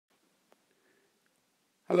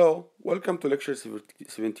Hello, welcome to lecture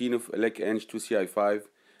 17 of Elec Eng 2CI5.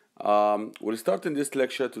 We'll start in this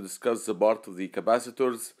lecture to discuss the part of the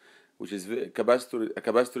capacitors, which is a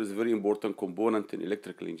capacitor is a very important component in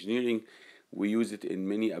electrical engineering. We use it in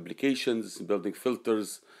many applications, building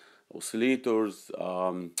filters, oscillators.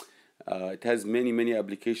 It has many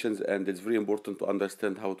applications, and it's very important to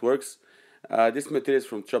understand how it works. This material is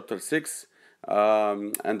from chapter 6,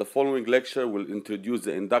 and the following lecture will introduce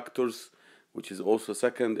the inductors, which is also a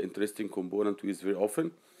second interesting component we use very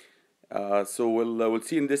often. So we'll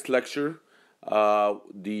see in this lecture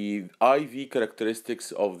the IV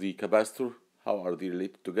characteristics of the capacitor, how are they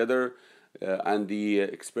related together, and the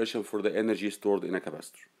expression for the energy stored in a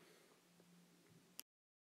capacitor.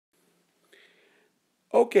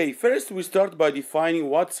 Okay, first we start by defining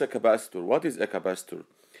what's a capacitor. What is a capacitor?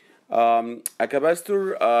 A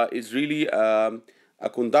capacitor is really a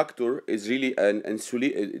conductor is really an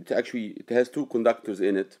insulator. It has two conductors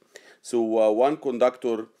in it. So one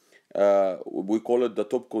conductor, we call it the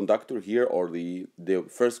top conductor here, or the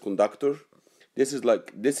first conductor. This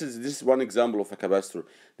is one example of a capacitor.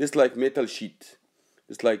 This is like metal sheet.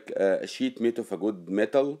 It's like a sheet made of a good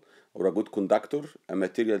metal or a good conductor, a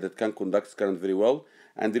material that can conduct current very well.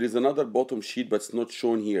 And there is another bottom sheet, but it's not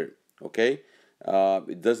shown here. Okay.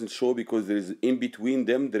 It doesn't show because there is in between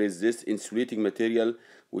them there is this insulating material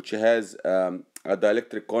which has a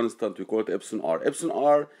dielectric constant. We call it epsilon r. Epsilon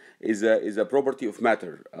r is a property of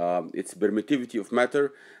matter. It's permittivity of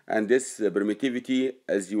matter, and this permittivity,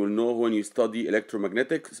 as you will know when you study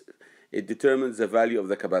electromagnetics, it determines the value of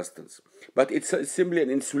the capacitance. But it's simply an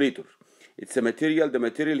insulator. It's a material. The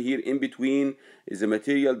material here in between is a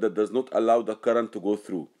material that does not allow the current to go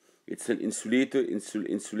through. It's an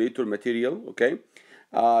insulator material, okay?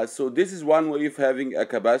 So this is one way of having a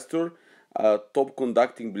capacitor, top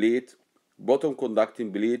conducting plate, bottom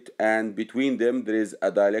conducting plate, and between them there is a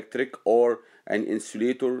dielectric or an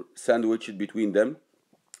insulator sandwiched between them.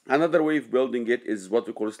 Another way of building it is what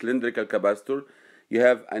we call cylindrical capacitor. You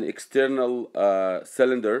have an external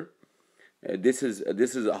cylinder. This is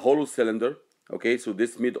a hollow cylinder, okay? So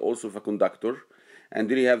this made also of a conductor. And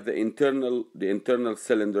then you have the internal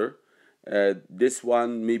cylinder. This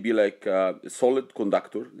one may be like a solid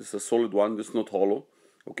conductor. This is a solid one. This is not hollow.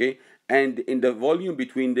 Okay. And in the volume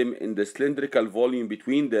between them, in the cylindrical volume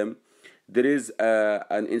between them, there is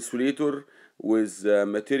an insulator with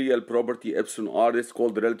material property epsilon r. It's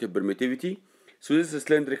called relative permittivity. So this is a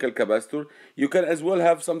cylindrical capacitor. You can as well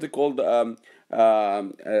have something called a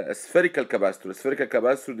spherical capacitor. A spherical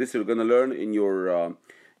capacitor. This you're gonna learn in your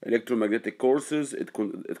electromagnetic courses. It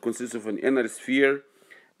consists of an inner sphere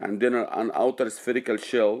and then an outer spherical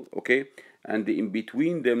shell, okay? And in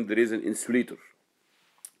between them there is an insulator.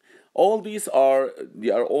 All these are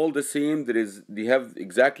all the same. They have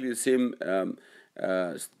exactly the same,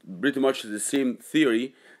 pretty much the same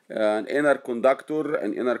theory. An inner conductor,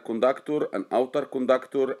 an outer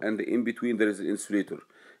conductor, and in between there is an insulator.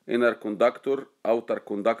 Inner conductor, outer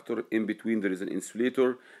conductor, in between there is an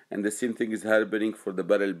insulator, and the same thing is happening for the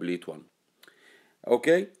barrel plate one.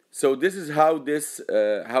 Okay, so this is how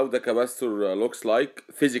the capacitor looks like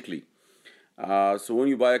physically. So when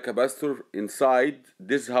you buy a capacitor inside,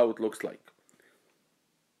 this is how it looks like.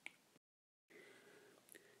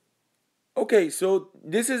 Okay, so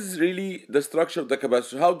this is really the structure of the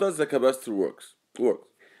capacitor. How does the capacitor work?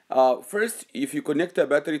 First, if you connect a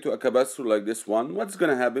battery to a capacitor like this one, what's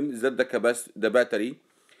going to happen is that the battery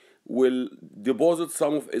will deposit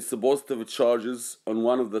some of its positive charges on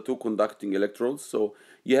one of the two conducting electrodes. So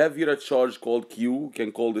you have here a charge called Q. You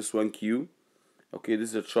can call this one Q. Okay, this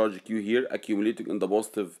is a charge Q here accumulating in the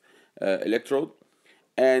positive electrode,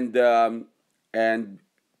 and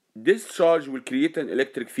this charge will create an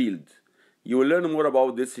electric field. You will learn more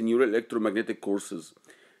about this in your electromagnetic courses.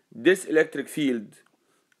 This electric field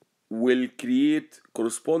will create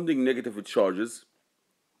corresponding negative charges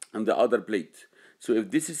on the other plate. So if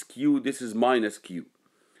this is Q, this is minus Q,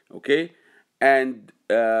 okay? And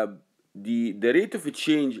the rate of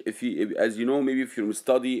change, as you know, maybe if you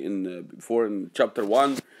study before in chapter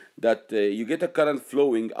 1, that you get a current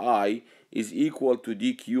flowing I is equal to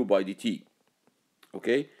dQ by dt,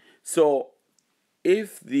 okay? So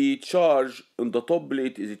if the charge on the top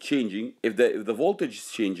plate is changing, if the voltage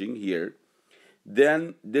is changing here,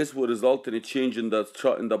 then this will result in a change in the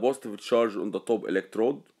positive charge on the top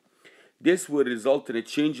electrode. This will result in a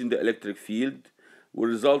change in the electric field, will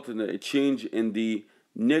result in a change in the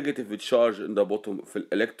negative charge in the bottom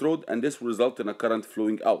electrode, and this will result in a current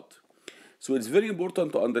flowing out. So it's very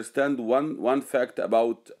important to understand one fact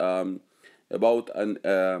about a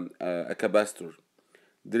capacitor.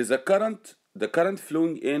 There is a current. The current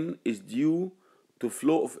flowing in is due to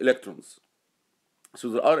flow of electrons. So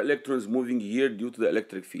there are electrons moving here due to the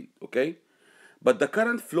electric field, okay? But the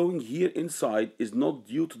current flowing here inside is not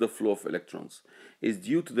due to the flow of electrons. It's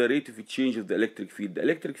due to the rate of change of the electric field. The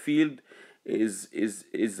electric field is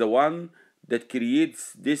the one that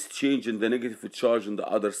creates this change in the negative charge on the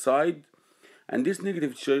other side. And this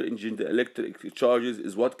negative change in the electric charges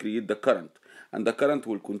is what creates the current. And the current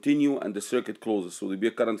will continue and the circuit closes. So there'll be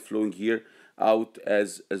a current flowing here out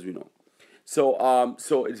as we know.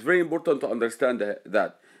 So it's very important to understand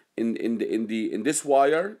that in this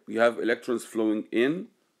wire you have electrons flowing in,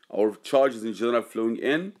 or charges in general flowing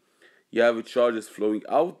in. You have charges flowing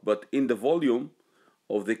out, but in the volume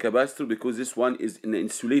of the capacitor, because this one is an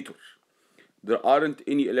insulator, there aren't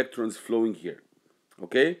any electrons flowing here.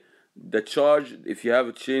 Okay, the charge, if you have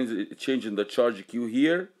a change in the charge Q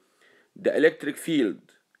here, the electric field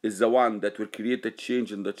is the one that will create a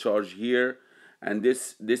change in the charge here, and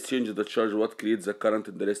this change in the charge what creates the current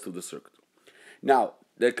in the rest of the circuit. Now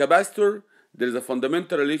the capacitor, there is a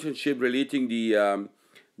fundamental relationship relating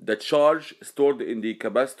the charge stored in the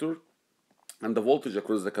capacitor and the voltage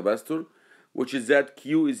across the capacitor, which is that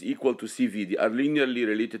Q is equal to CV. They are linearly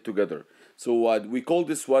related together. So we call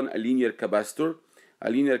this one a linear capacitor. A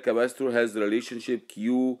linear capacitor has the relationship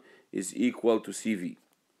Q is equal to CV,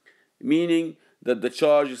 meaning that the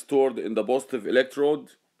charge stored in the positive electrode,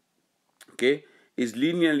 okay, is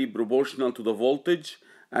linearly proportional to the voltage,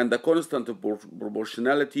 and the constant of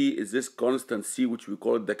proportionality is this constant C, which we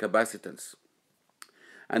call the capacitance.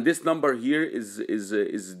 And this number here is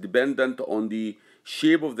dependent on the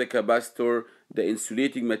shape of the capacitor, the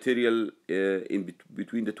insulating material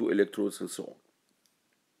between the two electrodes, and so on.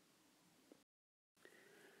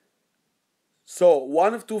 So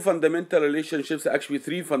one of two fundamental relationships, actually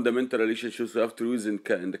three fundamental relationships we have to use in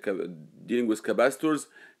dealing with capacitors,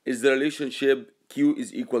 is the relationship Q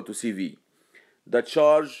is equal to CV. The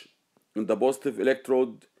charge in the positive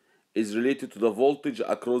electrode is related to the voltage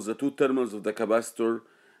across the two terminals of the capacitor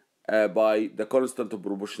by the constant of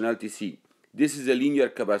proportionality C. This is a linear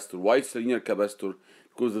capacitor. Why it's a linear capacitor?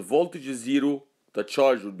 Because the voltage is zero, the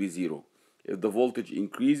charge will be zero. If the voltage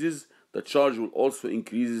increases, the charge will also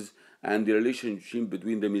increases, and the relationship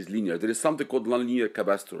between them is linear. There is something called nonlinear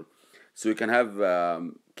capacitor. So you can have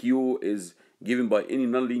Q is given by any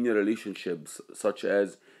nonlinear relationships, such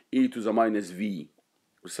as e to the minus v,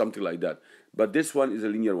 or something like that. But this one is a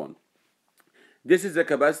linear one. This is the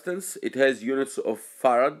capacitance. It has units of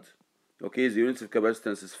farad. Okay, the units of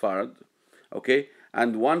capacitance is farad. Okay,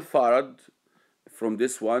 and 1 farad from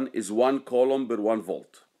this one is 1 coulomb per 1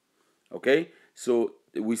 volt. Okay, so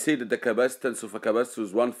we say that the capacitance of a capacitor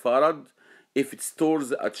is 1 farad if it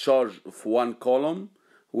stores a charge of 1 coulomb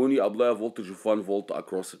when you apply a voltage of 1 volt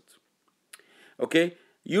across it. Okay,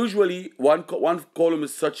 usually one coulomb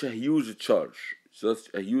is such a huge charge,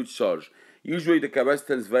 Usually the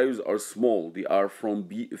capacitance values are small. They are from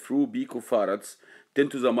through picofarads, 10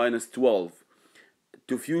 to the minus 12,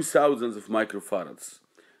 to few thousands of microfarads.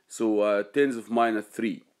 So tens of minus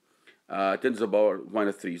 3. 10 to the power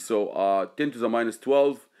minus 3. So 10 to the minus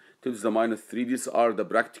 12, 10 to the minus 3. These are the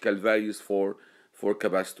practical values for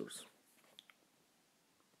capacitors.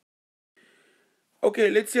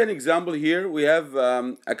 Okay, let's see an example here. We have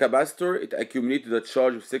a capacitor. It accumulated a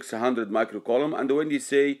charge of 600 microcoulomb, and when they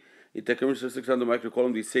say it accumulated 600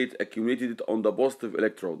 microcoulomb, they say it accumulated it on the positive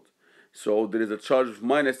electrode. So there is a charge of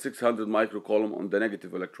minus 600 microcoulomb on the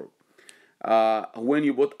negative electrode. When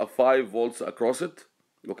you put a 5 volts across it,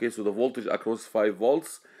 okay, so the voltage across 5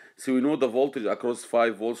 volts. So we know the voltage across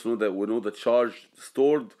 5 volts, we know the charge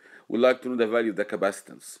stored. We like to know the value of the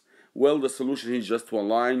capacitance. Well, the solution is just one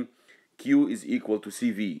line. Q is equal to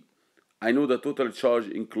CV. I know the total charge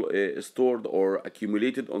stored or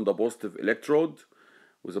accumulated on the positive electrode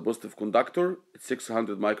with a positive conductor. It's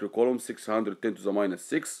 600 microcoulomb, 610 to the minus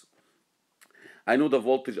 6. I know the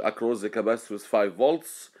voltage across the capacitor is 5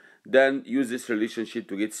 volts. Then use this relationship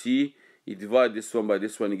to get C. You divide this one by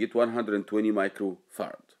this one, you get 120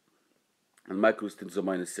 microfarad. And micro is 10 to the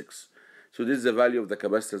minus 6. So this is the value of the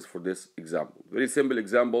capacitance for this example. Very simple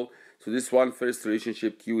example. So this one first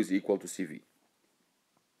relationship, Q is equal to CV.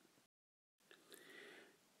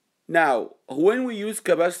 Now, when we use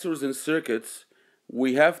capacitors in circuits,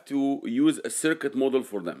 we have to use a circuit model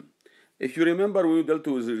for them. If you remember, when we dealt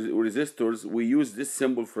with resistors, we used this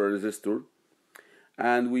symbol for a resistor,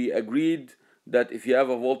 and we agreed that if you have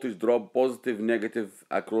a voltage drop, positive, negative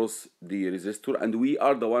across the resistor, and we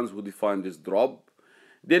are the ones who define this drop,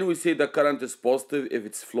 then we say the current is positive if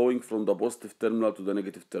it's flowing from the positive terminal to the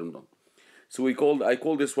negative terminal. So I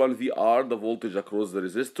call this one VR, the voltage across the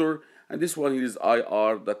resistor, and this one here is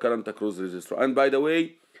IR, the current across the resistor. And by the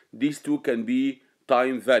way, these two can be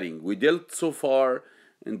time varying. We dealt so far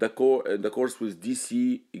in the course with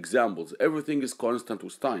DC examples. Everything is constant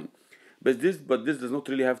with time, but this does not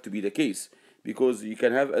really have to be the case, because you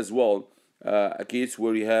can have as well a case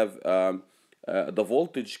where you have the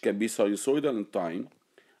voltage can be sinusoidal in time,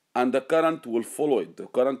 and the current will follow it. The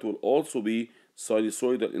current will also be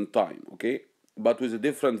sinusoidal in time, okay, but with a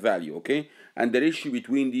different value, okay, and the ratio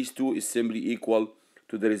between these two is simply equal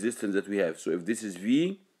to the resistance that we have. So if this is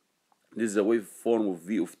V, this is a waveform of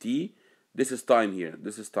V of t, this is time here,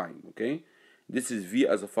 this is time, okay, this is V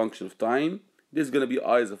as a function of time, this is going to be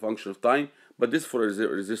I as a function of time, but this for a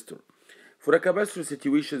resistor. For a capacitor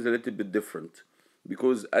situation is a little bit different,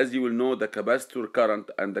 because as you will know, the capacitor current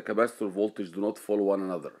and the capacitor voltage do not follow one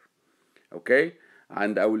another, okay,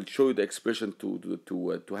 and I will show you the expression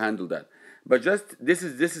to handle that. But just this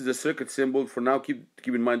is the circuit symbol for now.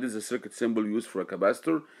 Keep in mind, this is a circuit symbol used for a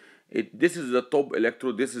capacitor. This is the top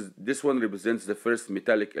electrode. This one represents the first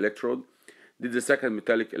metallic electrode. This is the second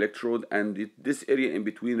metallic electrode, and this area in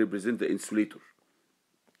between represents the insulator,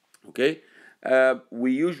 okay.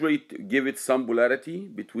 We usually give it some polarity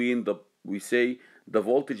between we say the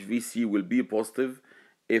voltage VC will be positive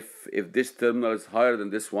if this terminal is higher than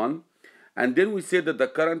this one, and then we say that the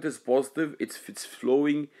current is positive. It's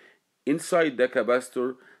flowing inside the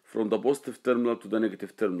capacitor from the positive terminal to the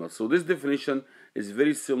negative terminal. So this definition is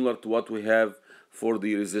very similar to what we have for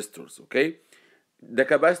the resistors, okay. The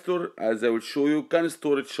capacitor, as I will show you, can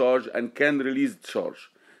store charge and can release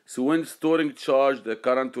charge. So when storing charge, the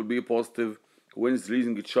current will be positive. When it's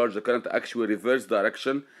releasing charge, the current actually reverse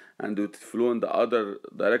direction and it will flow in the other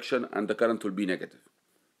direction, and the current will be negative,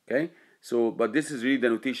 okay. So but this is really the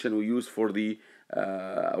notation we use for the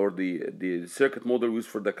circuit model used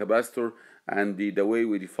for the capacitor, and the way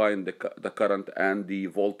we define the current and the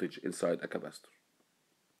voltage inside a capacitor.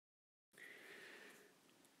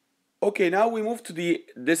 Okay, now we move to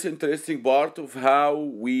this interesting part of how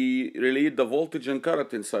we relate the voltage and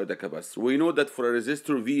current inside the capacitor. We know that for a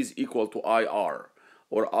resistor, V is equal to IR,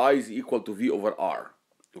 or I is equal to V over R,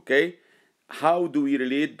 okay. How do we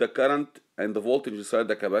relate the current and the voltage inside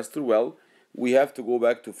the capacitor? Well, we have to go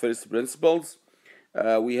back to first principles.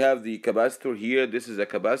 We have the capacitor here. This is a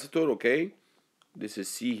capacitor, okay. This is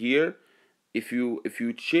C here. If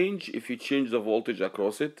you change the voltage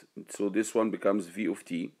across it, so this one becomes V of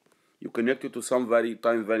t. You connect it to some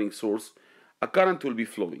time varying source, a current will be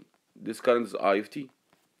flowing. This current is I of t.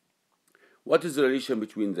 What is the relation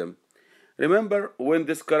between them? Remember, when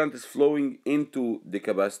this current is flowing into the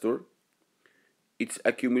capacitor, it's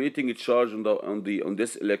accumulating a charge on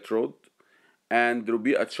this electrode, and there will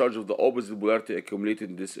be a charge of the opposite polarity accumulated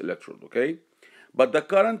in this electrode, okay? But the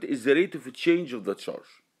current is the rate of change of the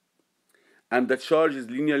charge, and the charge is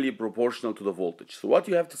linearly proportional to the voltage. So what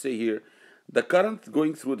you have to say here, the current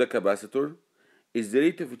going through the capacitor is the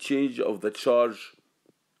rate of change of the charge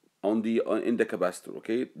in the capacitor,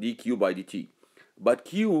 okay, dq by dt. But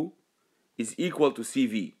q is equal to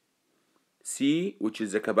CV. C, which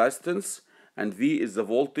is the capacitance, and V is the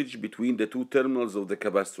voltage between the two terminals of the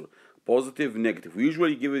capacitor, positive, negative. We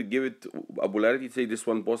usually give it a polarity, say this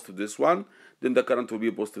one positive, this one, then the current will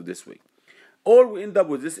be positive this way. Or we end up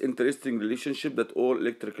with this interesting relationship that all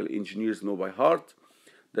electrical engineers know by heart,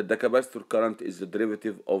 that the capacitor current is the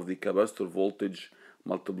derivative of the capacitor voltage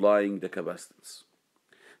multiplying the capacitance.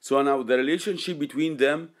 So now the relationship between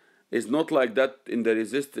them is not like that in the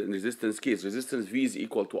resistance case. Resistance V is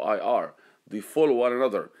equal to IR. They follow one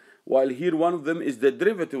another. While here one of them is the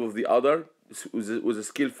derivative of the other with a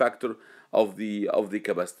scale factor of the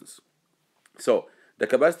capacitance. So the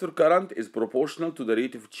capacitor current is proportional to the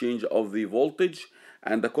rate of change of the voltage,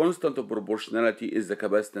 and the constant of proportionality is the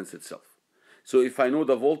capacitance itself. So if I know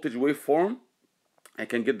the voltage waveform, I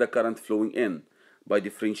can get the current flowing in by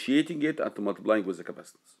differentiating it and multiplying with the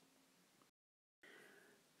capacitance.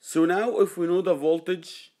 So now if we know the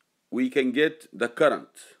voltage, we can get the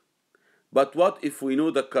current. But what if we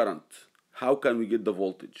know the current? How can we get the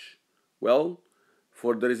voltage? Well,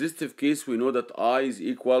 for the resistive case, we know that I is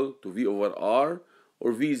equal to V over R,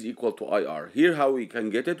 or V is equal to IR. Here how we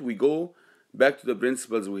can get it, we go back to the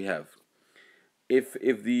principles we have. If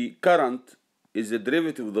the current is the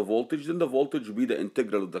derivative of the voltage, then the voltage will be the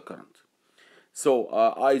integral of the current. So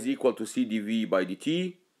I is equal to C dV by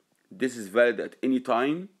dt. This is valid at any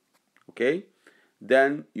time, okay?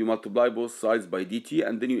 Then you multiply both sides by dt,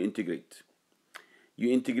 and then you integrate. You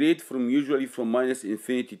integrate usually from minus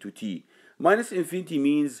infinity to t. Minus infinity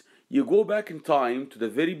means you go back in time to the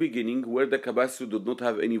very beginning where the capacitor did not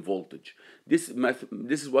have any voltage. This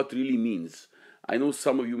is what really means. I know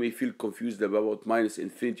some of you may feel confused about minus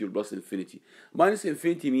infinity or plus infinity. Minus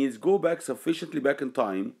infinity means go back sufficiently back in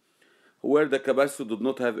time where the capacitor did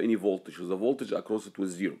not have any voltage, so the voltage across it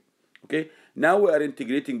was 0. Okay, now we are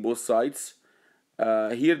integrating both sides.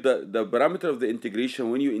 Here the parameter of the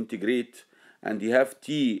integration, when you integrate and you have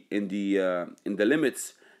t in the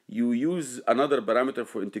limits, you use another parameter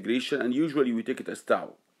for integration, and usually we take it as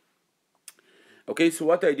tau. Okay, so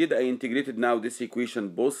what I did, I integrated now this equation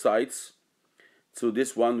both sides. So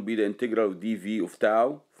this one will be the integral of dv of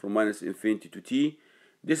tau from minus infinity to t.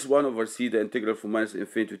 This 1 over c, the integral from minus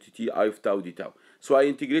infinity to t I of tau d tau. So I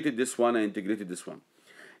integrated this one, I integrated this one.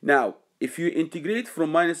 Now, if you integrate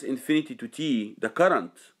from minus infinity to t, the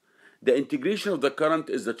current, the integration of the current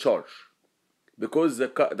is the charge. Because the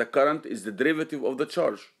current is the derivative of the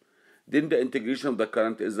charge. Then the integration of the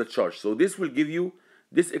current is the charge. So this will give you,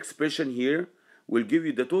 this expression here will give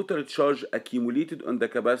you the total charge accumulated on the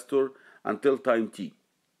capacitor until time t.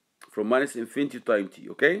 From minus infinity to time t,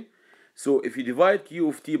 okay? So if you divide Q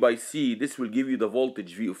of t by C, this will give you the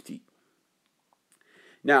voltage V of t.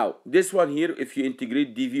 Now, this one here, if you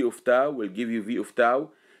integrate dV of tau, will give you V of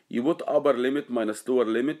tau. You put upper limit minus lower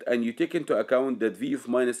limit, and you take into account that V of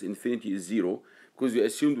minus infinity is 0, because you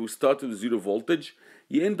assumed we started with 0 voltage.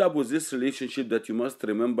 You end up with this relationship that you must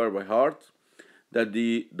remember by heart, that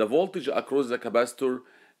the voltage across the capacitor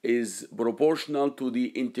is proportional to the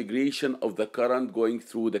integration of the current going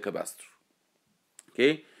through the capacitor.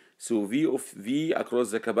 Okay, so V of V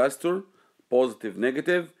across the capacitor, positive,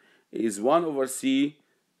 negative, is 1 over C,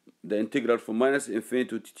 the integral from minus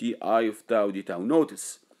infinity to t I of tau d tau.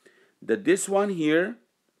 Notice that this one here,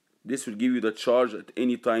 this will give you the charge at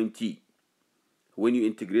any time t. When you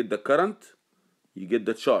integrate the current, you get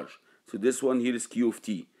the charge. So this one here is Q of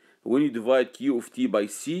t. When you divide Q of t by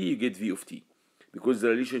C, you get V of t. Because the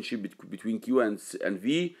relationship between Q and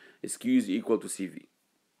V is Q is equal to CV.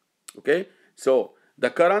 Okay? So the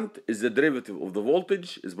current is the derivative of the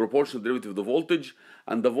voltage, is proportional derivative of the voltage,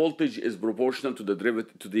 and the voltage is proportional to the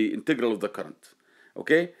derivative, to the integral of the current.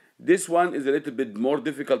 Okay? This one is a little bit more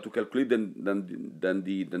difficult to calculate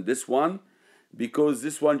than this one, because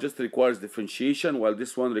this one just requires differentiation, while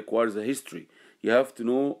this one requires a history. You have to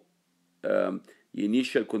know the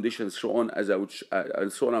initial conditions so on, as I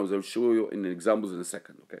will show you in examples in a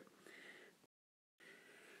second. Okay.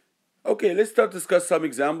 Okay, let's start to discuss some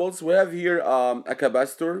examples. We have here a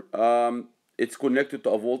capacitor. It's connected to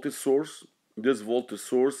a voltage source. This voltage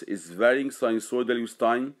source is varying sinusoidally with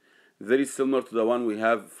time, very similar to the one we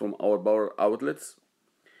have from our power outlets.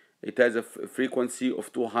 It has a frequency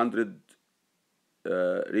of 200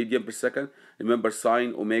 radian per second. Remember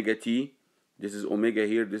sine omega t. This is omega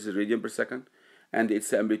here, this is radian per second. And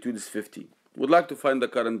its amplitude is 50. We'd like to find the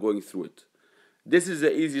current going through it. This is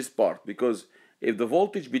the easiest part, because if the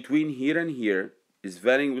voltage between here and here is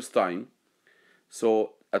varying with time,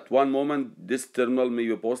 so at one moment this terminal may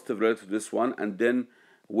be positive relative to this one, and then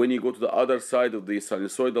when you go to the other side of the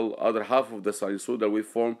sinusoidal, other half of the sinusoidal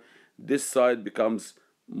waveform, this side becomes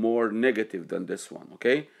more negative than this one.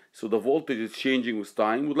 Okay, so the voltage is changing with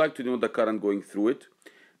time. We'd like to know the current going through it.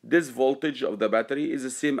 This voltage of the battery is the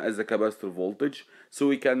same as the capacitor voltage, so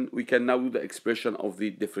we can now do the expression of the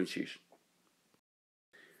differentiation.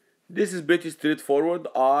 This is pretty straightforward.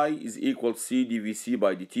 I is equal to C dVc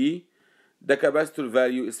by dt. The capacitor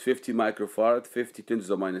value is 50 microfarad, 50 10 to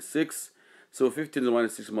the minus 6. So 50 to the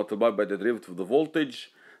minus 6 multiplied by the derivative of the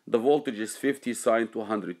voltage. The voltage is 50 sine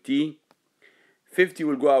 200t. 50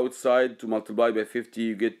 will go outside. To multiply by 50,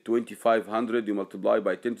 you get 2500. You multiply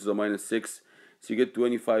by 10 to the minus 6, so you get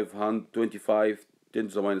 25 10 to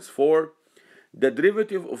the minus 4. The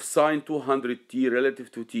derivative of sine 200t relative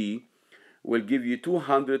to t will give you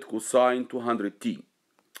 200 cosine 200t.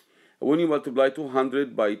 When you multiply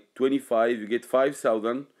 200 by 25, you get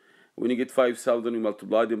 5,000. When you get 5,000, you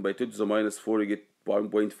multiply them by 10 to the minus 4, you get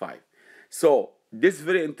 1.5. So this is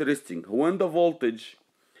very interesting. When the voltage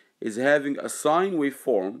is having a sine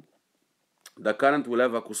waveform, the current will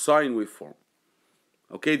have a cosine waveform.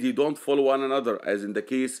 Okay, they don't follow one another, as in the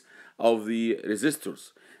case of the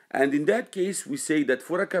resistors. And in that case, we say that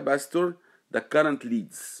for a capacitor, the current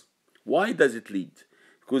leads. Why does it lead?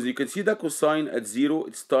 Because you can see the cosine at 0,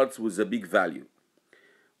 it starts with a big value.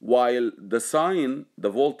 While the sine, the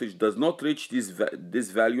voltage, does not reach this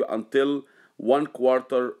value until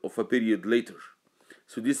 1/4 of a period later.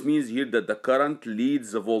 So this means here that the current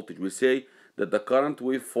leads the voltage. We say that the current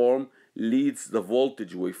waveform leads the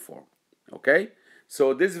voltage waveform. Okay?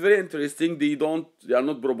 So this is very interesting. They are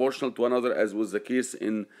not proportional to one another, as was the case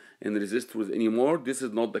in resistors anymore. This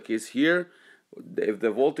is not the case here. If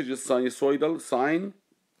the voltage is sinusoidal, sine,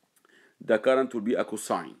 the current will be a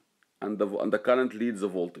cosine, and the current leads the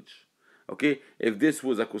voltage. Okay, if this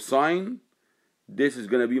was a cosine, this is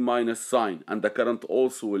going to be minus sign, and the current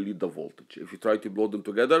also will lead the voltage. If you try to plot them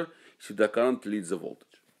together, you see the current leads the voltage.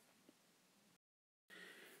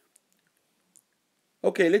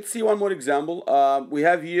 Okay, let's see one more example. We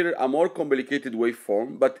have here a more complicated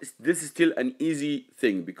waveform, but this is still an easy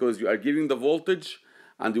thing because you are giving the voltage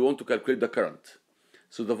and you want to calculate the current.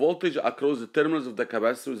 So the voltage across the terminals of the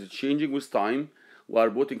capacitors is changing with time. We are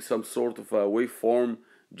putting some sort of a waveform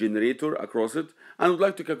generator across it, and we'd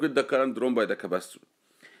like to calculate the current drawn by the capacitor.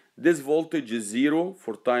 This voltage is 0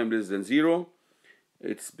 for time less than 0.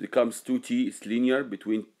 It becomes 2t, it's linear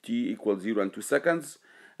between t equals 0 and 2 seconds.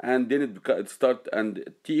 And then it starts, and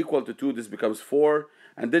t equal to 2, this becomes 4,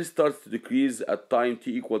 and then starts to decrease at time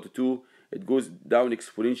t equal to 2. It goes down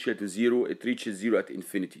exponential to 0, it reaches 0 at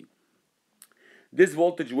infinity. This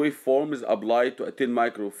voltage waveform is applied to a 10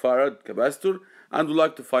 microfarad capacitor, and we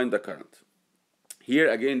like to find the current. Here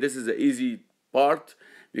again, this is the easy part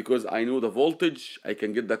because I know the voltage, I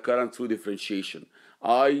can get the current through differentiation.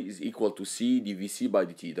 I is equal to C dVc by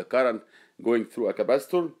dt. The current going through a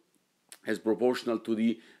capacitor is proportional to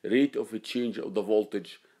the rate of a change of the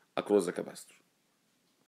voltage across the capacitor.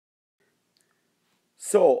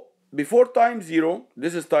 So before time 0,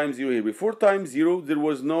 this is time 0 here. Before time 0, there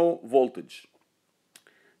was no voltage.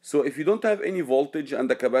 So if you don't have any voltage and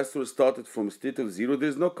the capacitor started from a state of 0, there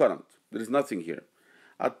is no current. There is nothing here.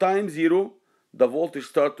 At time 0, the voltage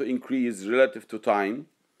starts to increase relative to time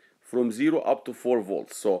from 0 up to 4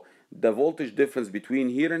 volts. So the voltage difference between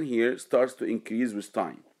here and here starts to increase with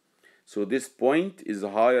time. So this point is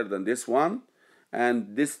higher than this one,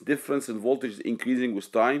 and this difference in voltage is increasing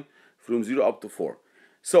with time from 0 up to 4.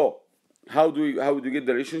 So how do you get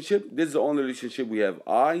the relationship? This is the only relationship we have.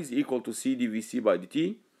 I is equal to C dVc by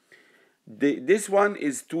dt. This one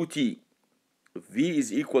is 2t. V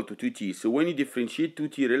is equal to 2t. So when you differentiate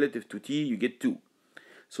 2t relative to t, you get 2.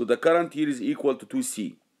 So the current here is equal to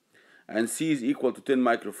 2C. And C is equal to 10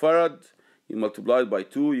 microfarad. You multiply it by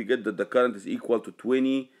 2, you get that the current is equal to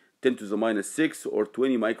 10 to the minus 6 or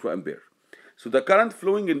 20 microampere. So the current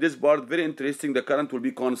flowing in this part, very interesting, the current will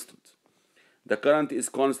be constant. The current is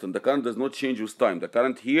constant. The current does not change with time. The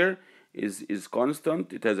current here is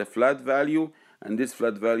constant. It has a flat value, and this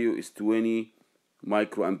flat value is 20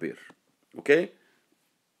 microampere. Okay?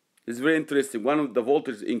 It's very interesting. One of the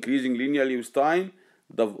voltage is increasing linearly with time.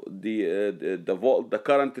 The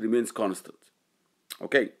current remains constant.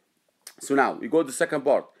 Okay? So now we go to the second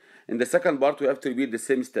part. In the second part, we have to repeat the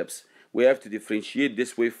same steps. We have to differentiate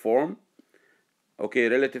this waveform, okay,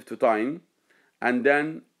 relative to time, and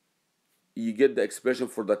then you get the expression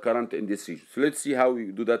for the current in this region. So let's see how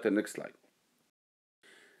we do that in the next slide.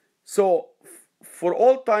 So for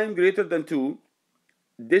all time greater than 2,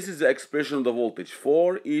 this is the expression of the voltage,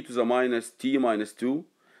 4e to the minus t minus 2.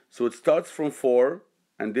 So it starts from 4,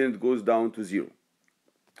 and then it goes down to 0.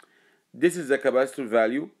 This is the capacitor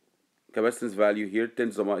value. Capacitance value here,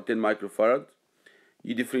 10 microfarad.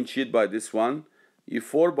 You differentiate by this one.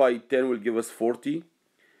 4 by 10 will give us 40.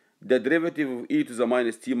 The derivative of e to the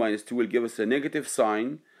minus t minus 2 will give us a negative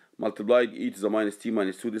sign, multiplied e to the minus t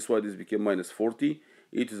minus 2. This is why this became minus 40,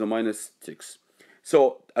 e to the minus 6.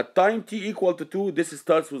 So at time t equal to 2, this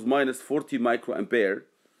starts with minus 40 microampere,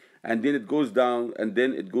 and then it goes down, and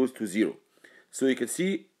then it goes to 0. So you can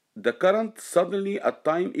see the current suddenly at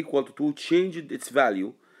time equal to 2 changed its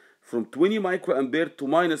value from 20 microampere to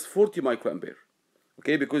minus 40 microampere.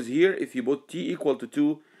 Okay, because here if you put t equal to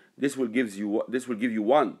 2, this will give you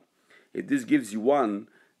 1. If this gives you 1,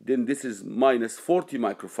 then this is minus 40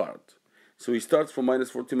 microfarad. So it starts from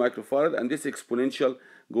minus 40 microfarad, and this exponential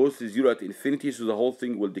goes to 0 at infinity, so the whole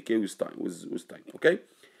thing will decay with time. Okay,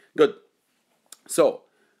 good. So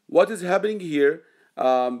what is happening here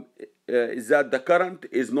is that the current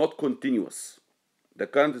is not continuous. The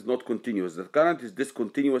current is not continuous. The current is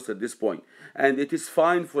discontinuous at this point. And it is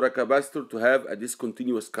fine for a capacitor to have a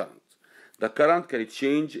discontinuous current. The current can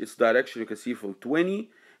change its direction. You can see from 20,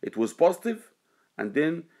 it was positive, and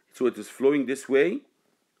then, so it is flowing this way,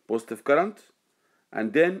 positive current.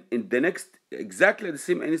 And then in the next, exactly the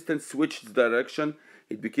same instant, switched direction,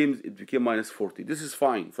 it became minus 40. This is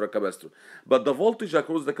fine for a capacitor. But the voltage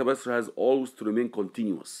across the capacitor has always to remain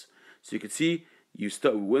continuous. So you can see, we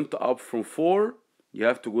went up from 4, you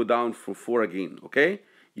have to go down from 4 again, okay?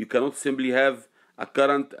 You cannot simply have a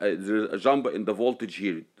current, a jump in the voltage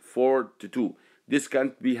here, 4 to 2. This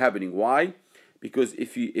can't be happening. Why? Because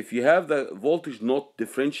if you have the voltage not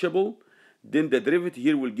differentiable, then the derivative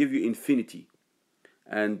here will give you infinity.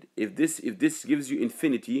 And if this gives you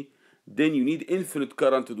infinity, then you need infinite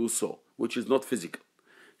current to do so, which is not physical.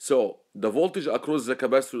 So the voltage across the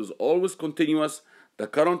capacitor is always continuous. The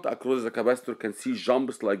current across the capacitor can see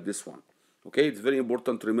jumps like this one. Okay, it's very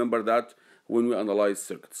important to remember that when we analyze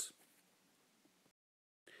circuits.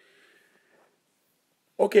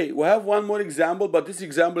 Okay, we have one more example, but this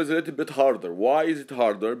example is a little bit harder. Why is it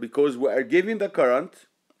harder? Because we are given the current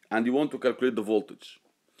and you want to calculate the voltage.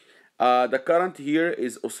 The current here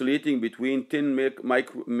is oscillating between 10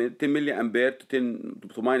 milliampere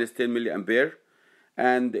to minus 10 milliampere,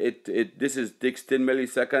 and this takes 10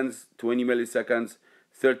 milliseconds, 20 milliseconds,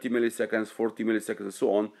 30 milliseconds, 40 milliseconds, and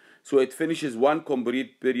so on. So it finishes one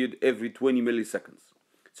complete period every 20 milliseconds.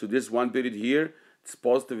 So this one period here, it's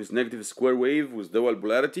positive, it's negative, square wave with dual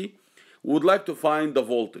polarity. We would like to find the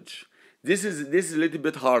voltage. This is a little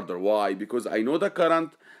bit harder. Why? Because I know the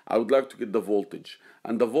current, I would like to get the voltage.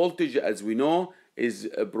 And the voltage, as we know, is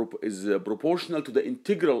proportional to the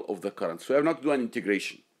integral of the current. So I have not to do an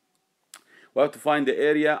integration. We have to find the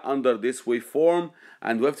area under this waveform,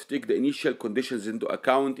 and we have to take the initial conditions into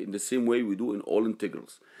account in the same way we do in all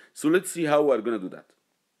integrals. So let's see how we're going to do that.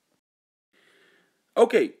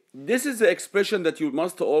 Okay, this is the expression that you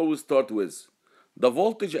must always start with. The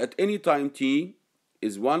voltage at any time t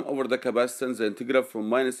is 1 over the capacitance, the integral from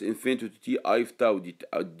minus infinity to t I of tau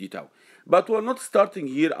d tau. But we're not starting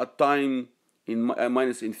here at time in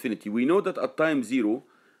minus infinity. We know that at time 0,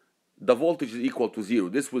 the voltage is equal to 0.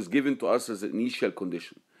 This was given to us as an initial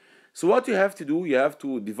condition. So what you have to do, you have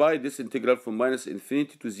to divide this integral from minus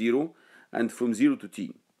infinity to 0 and from 0 to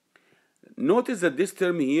t. Notice that this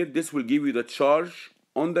term here, this will give you the charge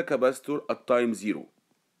on the capacitor at time 0.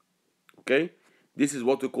 Okay? This is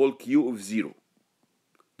what we call Q of 0.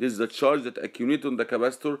 This is the charge that accumulates on the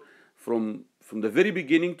capacitor from the very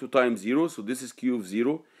beginning to time 0. So this is Q of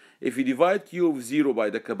 0. If you divide Q of 0 by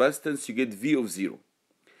the capacitance, you get V of 0.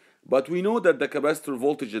 But we know that the capacitor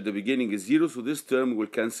voltage at the beginning is 0, so this term will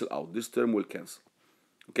cancel out. This term will cancel.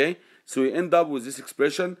 Okay? So we end up with this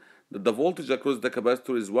expression that the voltage across the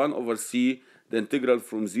capacitor is 1 over C, the integral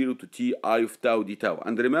from 0 to t I of tau d tau.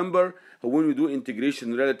 And remember, when we do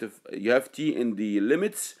integration relative, you have t in the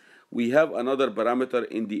limits, we have another parameter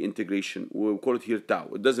in the integration. We'll call it here tau.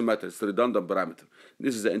 It doesn't matter, it's a redundant parameter.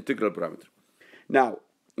 This is the integral parameter. Now,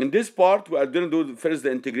 in this part, we are going to do first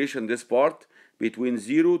the integration, this part, between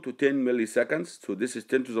 0 to 10 milliseconds. So this is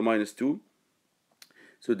 10 to the minus 2.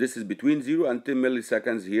 So this is between 0 and 10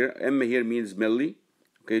 milliseconds here. M here means milli.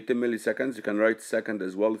 Okay, 10 milliseconds. You can write second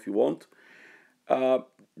as well if you want.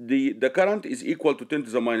 The current is equal to 10 to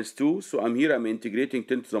the minus 2. So I'm integrating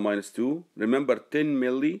 10 to the minus 2. Remember, 10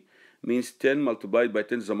 milli means 10 multiplied by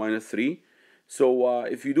 10 to the minus 3. So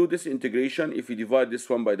if you do this integration, if you divide this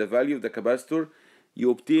one by the value of the capacitor, you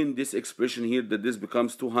obtain this expression here that this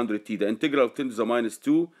becomes 200t. The integral of 10 to the minus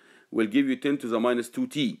 2 will give you 10 to the minus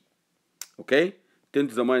 2t. Okay? 10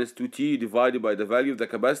 to the minus 2t divided by the value of the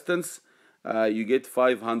capacitance, you get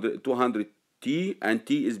 200t, and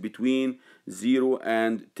t is between 0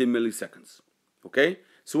 and 10 milliseconds. Okay?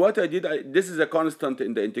 So what I did, this is a constant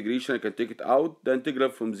in the integration. I can take it out. The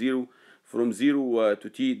integral from 0 to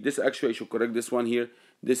t, this actually I should correct this one here.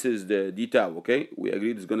 This is the d tau, okay? We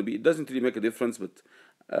agreed it's going to be, it doesn't really make a difference, but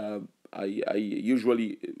I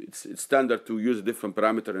usually, it's standard to use a different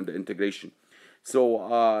parameter in the integration.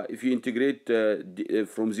 So if you integrate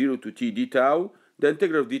from 0 to t d tau, the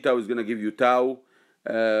integral of d tau is going to give you tau,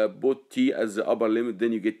 both t as the upper limit,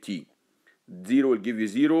 then you get t. 0 will give you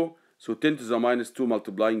 0, so 10 to the minus 2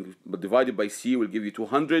 divided by c will give you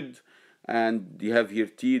 200, and you have here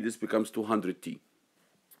t, this becomes 200t.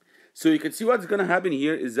 So you can see what's going to happen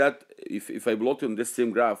here is that if I plot on this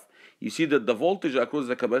same graph, you see that the voltage across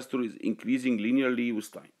the capacitor is increasing linearly with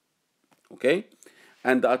time. Okay?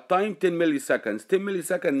 And at time 10 milliseconds, 10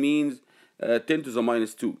 milliseconds means 10 to the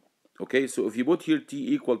minus 2. Okay? So if you put here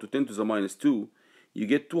t equal to 10 to the minus 2, you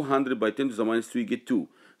get 200 by 10 to the minus 2, you get 2.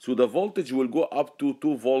 So the voltage will go up to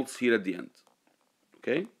 2 volts here at the end.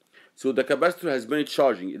 Okay? So the capacitor has been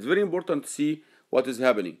charging. It's very important to see what is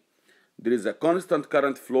happening. There is a constant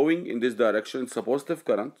current flowing in this direction. It's a positive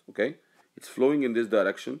current, okay? It's flowing in this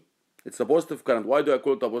direction. It's a positive current. Why do I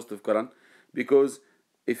call it a positive current? Because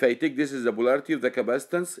if I take this as the polarity of the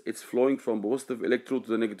capacitance, it's flowing from positive electrode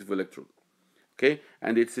to the negative electrode, okay?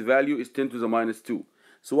 And its value is 10 to the minus 2.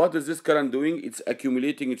 So what is this current doing? It's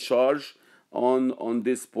accumulating a charge on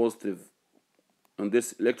this positive, on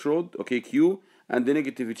this electrode, okay, Q, and the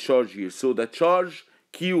negative charge here. So the charge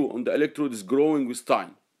Q on the electrode is growing with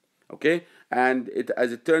time. Okay, and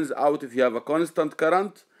as it turns out, if you have a constant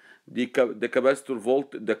current, the capacitor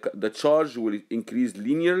the charge will increase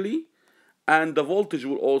linearly, and the voltage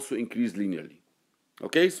will also increase linearly.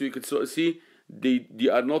 Okay, so you can see they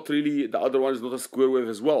are not really, the other one is not a square wave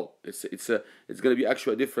as well. It's going to be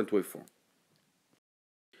actually a different waveform.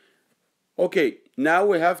 Okay, now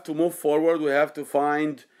we have to move forward. We have to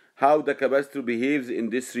find how the capacitor behaves in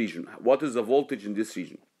this region. What is the voltage in this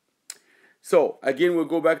region? So again, we'll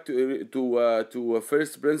go back to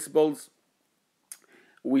first principles.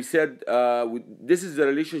 We said this is the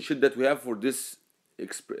relationship that we have for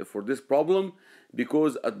this problem,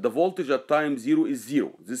 because at the voltage at time 0 is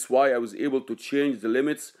 0. This is why I was able to change the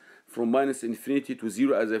limits from minus infinity to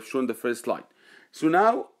 0, as I've shown the first slide. So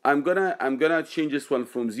now I'm gonna change this one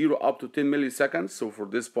from 0 up to 10 milliseconds, so for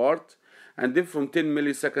this part, and then from 10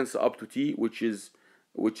 milliseconds up to t, which is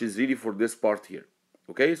really for this part here.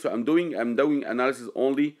 Okay, so I'm doing analysis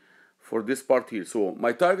only for this part here. So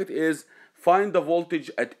my target is find the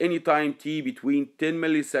voltage at any time t between 10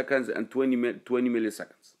 milliseconds and 20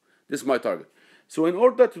 milliseconds. This is my target. So in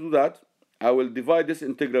order to do that, I will divide this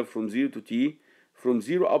integral from 0 to t, from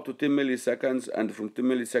 0 up to 10 milliseconds, and from 10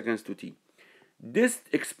 milliseconds to t. This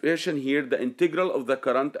expression here, the integral of the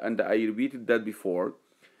current, and I repeated that before,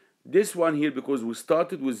 this one here, because we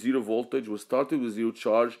started with 0 voltage, we started with 0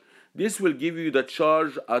 charge, this will give you the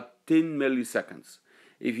charge at 10 milliseconds.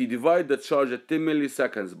 If you divide the charge at 10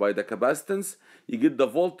 milliseconds by the capacitance, you get the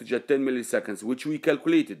voltage at 10 milliseconds, which we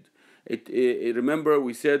calculated. Remember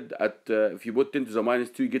we said if you put 10 to the minus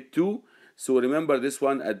 2, you get 2. So remember this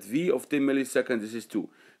one at V of 10 milliseconds, this is 2.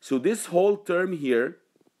 So this whole term here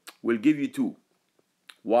will give you 2.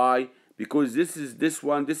 Why? Because this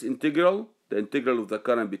integral, the integral of the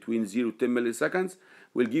current between 0 to 10 milliseconds,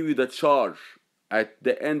 will give you the charge at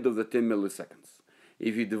the end of the 10 milliseconds.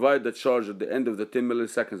 If you divide the charge at the end of the 10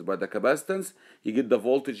 milliseconds by the capacitance, you get the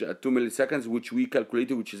voltage at 2 milliseconds, which we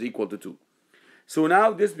calculated, which is equal to 2. So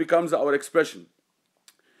now this becomes our expression.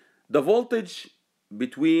 The voltage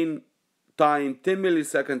between time 10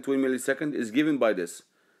 milliseconds, 20 milliseconds is given by this.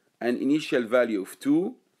 An initial value of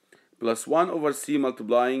 2 plus 1 over c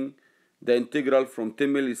multiplying the integral from 10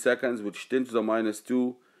 milliseconds, which is 10 to the minus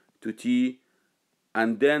 2 to t,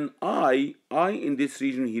 and then I in this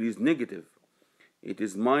region here is negative. It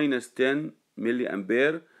is minus 10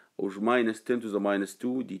 milliampere, or minus 10 to the minus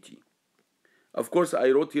 2 dt. Of course, I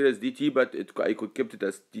wrote here as dt, but I could keep it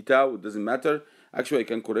as d tau. It doesn't matter. Actually, I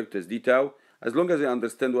can correct as d tau. As long as I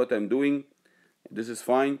understand what I'm doing, this is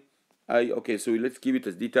fine. Okay, so let's keep it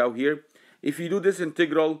as d tau here. If you do this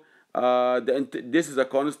integral, this is a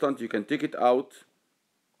constant. You can take it out.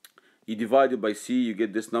 You divide it by c, you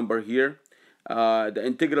get this number here. The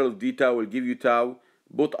integral of d tau will give you tau.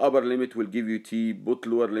 Both upper limit will give you t. Both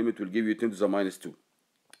lower limit will give you 10 to the minus 2.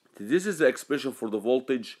 This is the expression for the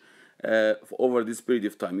voltage over this period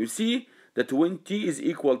of time. You see that when t is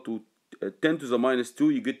equal to 10 to the minus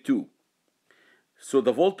 2, you get 2. So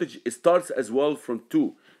the voltage starts as well from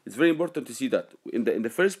 2. It's very important to see that. In the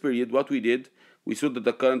first period, what we did, we saw that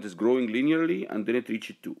the current is growing linearly and then it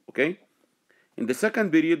reached 2. Okay? In the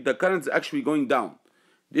second period, the current is actually going down.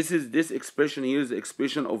 This expression here is the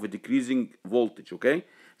expression of a decreasing voltage. Okay?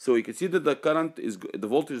 So you can see that the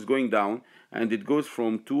voltage is going down, and it goes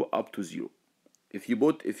from 2 up to 0. If you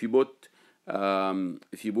put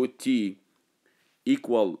t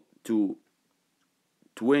equal to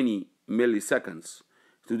 20 milliseconds,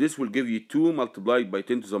 so this will give you 2 multiplied by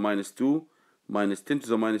 10 to the minus 2 minus 10 to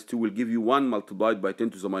the minus 2 will give you 1 multiplied by 10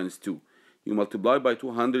 to the minus 2. You multiply by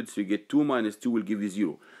 200, so you get 2 minus 2 will give you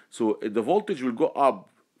 0. So the voltage will go up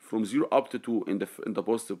from 0 up to 2 in the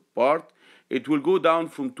positive part. It will go down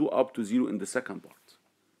from 2 up to 0 in the second part.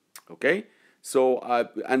 Okay? So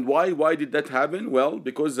and why did that happen? Well,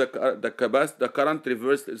 because the current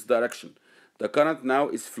reversed its direction. The current now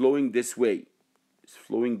is flowing this way. It's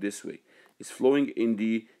flowing this way. It's flowing in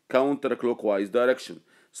the counterclockwise direction.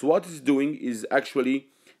 So what it's doing is actually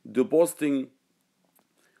depositing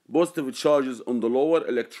positive charges on the lower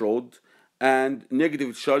electrode and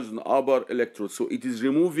negative charges on the upper electrode. So it is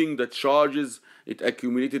removing the charges it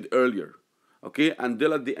accumulated earlier. Okay,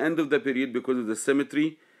 until at the end of the period, because of the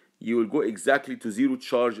symmetry, you will go exactly to 0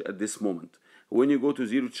 charge at this moment. When you go to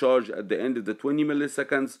 0 charge at the end of the 20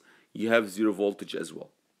 milliseconds, you have 0 voltage as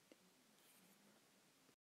well.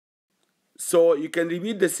 So you can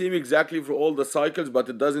repeat the same exactly for all the cycles, but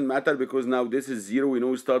it doesn't matter because now this is 0. We know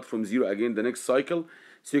we start from 0 again the next cycle.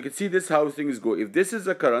 So you can see this how things go. If this is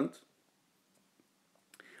a current,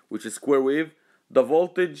 which is square wave, the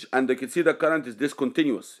voltage, and you can see the current is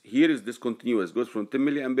discontinuous. Here is discontinuous. It goes from 10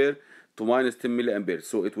 milliampere to minus 10 milliampere.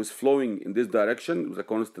 So it was flowing in this direction with a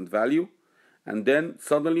constant value. And then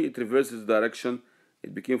suddenly it reverses direction.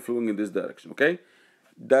 It became flowing in this direction. Okay?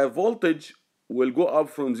 The voltage will go up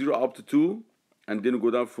from 0 up to 2. And then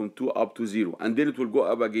go down from 2 up to 0. And then it will go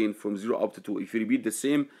up again from 0 up to 2. If you repeat the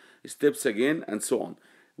same steps again and so on.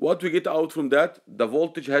 What we get out from that, the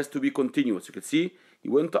voltage has to be continuous. You can see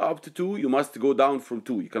You went up to 2, you must go down from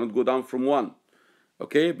 2. You cannot go down from 1.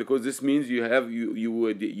 Okay, because this means you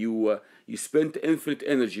spent infinite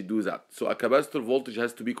energy to do that. So a capacitor voltage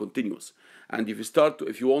has to be continuous. And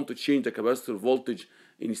if you want to change the capacitor voltage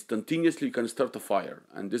instantaneously, you can start a fire.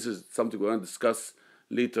 And this is something we're going to discuss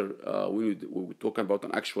later when we're talking about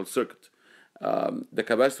an actual circuit. The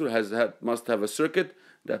capacitor must have a circuit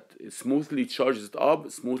that smoothly charges it up,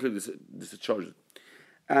 smoothly discharges it.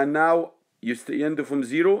 And now you end from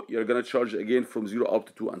 0, you're going to charge again from 0 up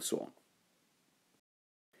to 2 and so on.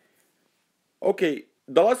 Okay,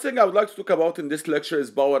 the last thing I would like to talk about in this lecture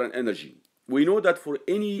is power and energy. We know that for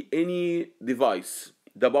any device,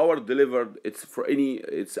 the power delivered,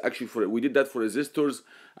 we did that for resistors,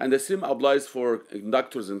 and the same applies for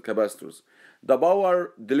inductors and capacitors. The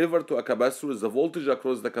power delivered to a capacitor is the voltage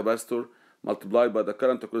across the capacitor multiplied by the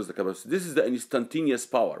current across the capacitor. This is the instantaneous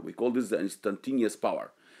power. We call this the instantaneous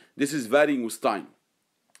power. This is varying with time,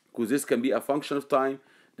 because this can be a function of time,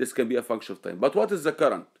 this can be a function of time. But what is the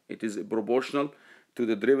current? It is proportional to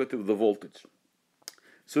the derivative of the voltage.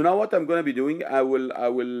 So now what I'm going to be doing, I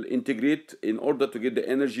will integrate, in order to get the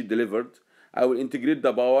energy delivered, I will integrate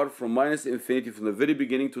the power from minus infinity from the very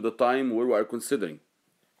beginning to the time where we are considering.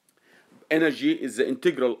 Energy is the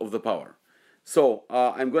integral of the power. So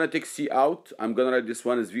I'm going to take C out. I'm going to write this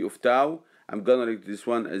one as V of tau. I'm going to write this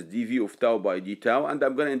one as dV of tau by d tau. And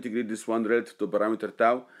I'm going to integrate this one relative to parameter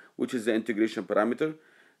tau, which is the integration parameter.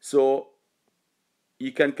 So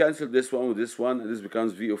you can cancel this one with this one, and this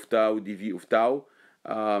becomes V of tau dV of tau.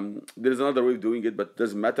 There is another way of doing it, but it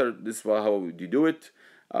doesn't matter. This is how you do it.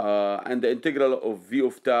 And the integral of V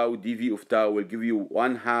of tau dV of tau will give you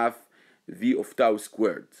 1/2 V of tau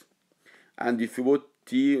squared. And if you put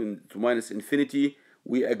t to minus infinity,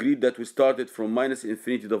 we agreed that we started from minus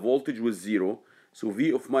infinity, the voltage was 0. So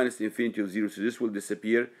V of minus infinity of 0, so this will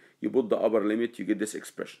disappear. You put the upper limit, you get this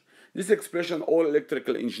expression. This expression all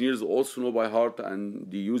electrical engineers also know by heart, and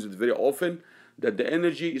they use it very often, that the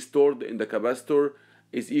energy stored in the capacitor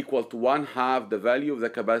is equal to 1/2 the value of the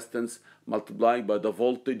capacitance multiplied by the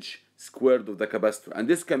voltage squared of the capacitor. And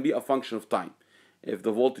this can be a function of time. If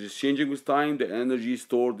the voltage is changing with time, the energy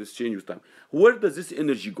stored is changing with time. Where does this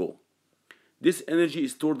energy go? This energy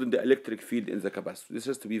is stored in the electric field in the capacitor. This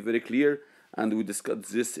has to be very clear, and we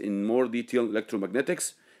discussed this in more detail in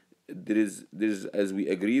electromagnetics. There is, as we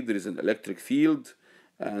agreed, there is an electric field,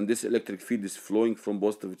 and this electric field is flowing from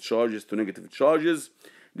positive charges to negative charges.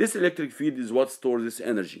 This electric field is what stores this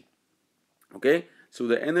energy. Okay, so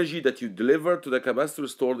the energy that you deliver to the capacitor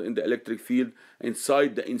is stored in the electric field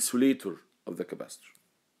inside the insulator of the capacitor.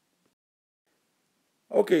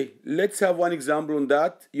 Okay, let's have one example on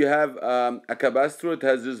that. You have a capacitor. It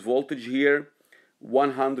has this voltage here,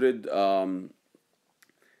 100.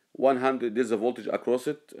 100. There's a voltage across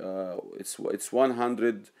it. It's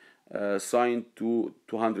 100 sine to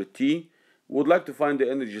 200t. We would like to find the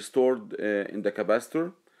energy stored in the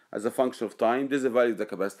capacitor as a function of time. This is the value of the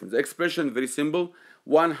capacitance. The expression very simple: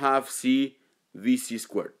 1/2 C Vc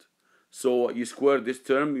squared. So you square this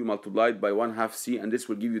term, you multiply it by 1/2 C, and this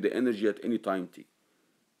will give you the energy at any time t.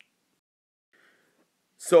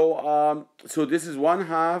 So this is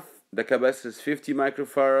 1/2. The capacitor is 50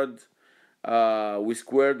 microfarad. We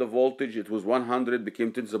squared the voltage. It was 100,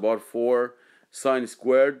 became 10 to the power 4 sine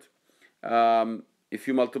squared. If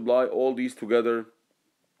you multiply all these together,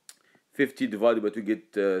 50 divided by 2 get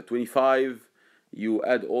 25. You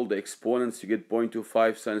add all the exponents, you get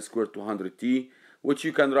 0.25 sine squared 200t, which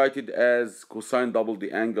you can write it as cosine double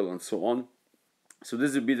the angle and so on. So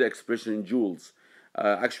this will be the expression in joules.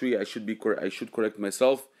 Actually, I should correct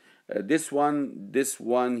myself. This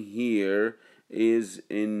one here is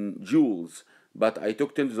in joules, but I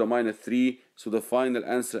took 10 to the minus 3, so the final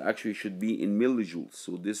answer actually should be in millijoules.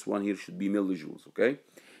 So this one here should be millijoules. Okay,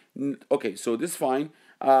 okay, so this is fine.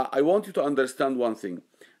 I want you to understand one thing.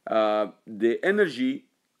 The energy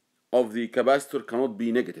of the capacitor cannot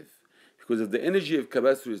be negative, because if the energy of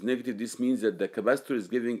capacitor is negative, this means that the capacitor is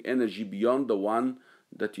giving energy beyond the one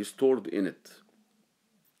that you stored in it.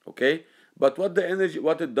 Okay, but what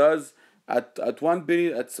it does at one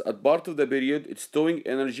period, at part of the period, it's storing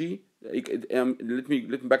energy. Let me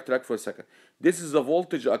backtrack for a second. This is the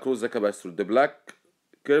voltage across the capacitor. The black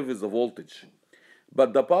curve is the voltage,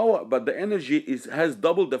 but the energy has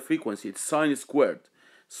double the frequency. It's sine squared.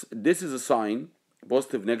 So this is a sine,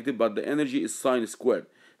 positive, negative, but the energy is sine squared,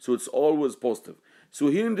 so it's always positive. So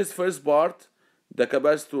here in this first part, the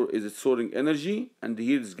capacitor is storing energy, and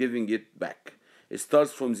here it's giving it back. It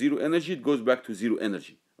starts from zero energy, it goes back to zero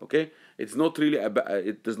energy. Okay, it's not really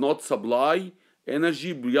it does not supply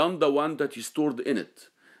energy beyond the one that you stored in it,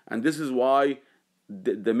 and this is why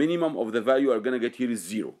the minimum of the value you are going to get here is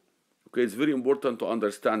 0. Okay, it's very important to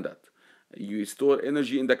understand that. You store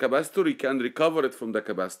energy in the capacitor, you can recover it from the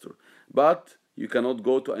capacitor, but you cannot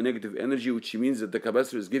go to a negative energy, which means that the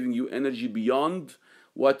capacitor is giving you energy beyond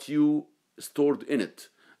what you stored in it.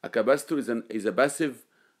 A capacitor is a passive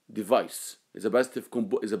device, is a passive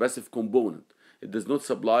component. It does not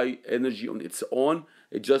supply energy on its own.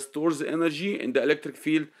 It just stores the energy in the electric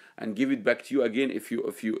field and give it back to you again if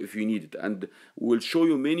you need it. And we'll show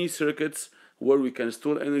you many circuits where we can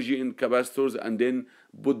store energy in capacitors and then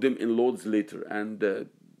put them in loads later. And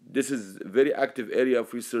this is a very active area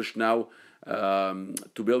of research now,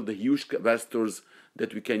 to build the huge capacitors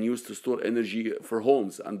that we can use to store energy for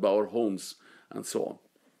homes and power homes and so on.